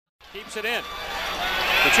Keeps it in.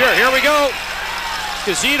 Couture, here we go.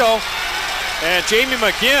 Kizito and Jamie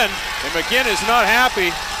McGinn. And McGinn is not happy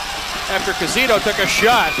after Kizito took a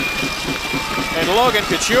shot. And Logan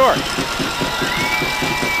Couture.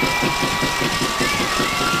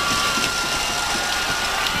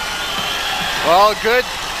 Well, good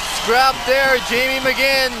scrap there, Jamie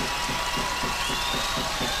McGinn.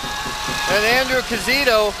 And Andrew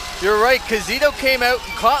Kizito, you're right, Kizito came out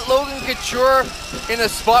and caught Logan Couture in a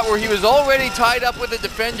spot where he was already tied up with a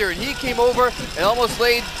defender, and he came over and almost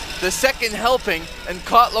laid the second helping and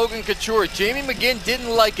caught Logan Couture. Jamie McGinn didn't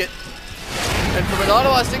like it. And from an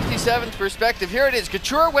Ottawa 67's perspective, here it is.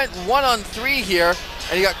 Couture went 1-on-3 here,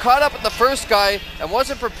 and he got caught up with the first guy and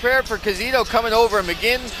wasn't prepared for Kizito coming over, and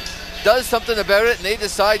McGinn does something about it, and they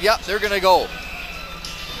decide, yep, they're gonna go.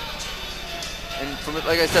 And from,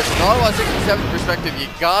 like I said, from an Ottawa 67 perspective, you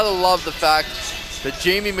gotta love the fact that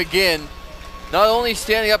Jamie McGinn not only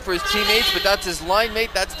standing up for his teammates, but that's his line mate.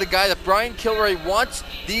 That's the guy that Brian Kilroy wants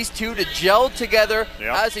these two to gel together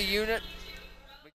as a unit.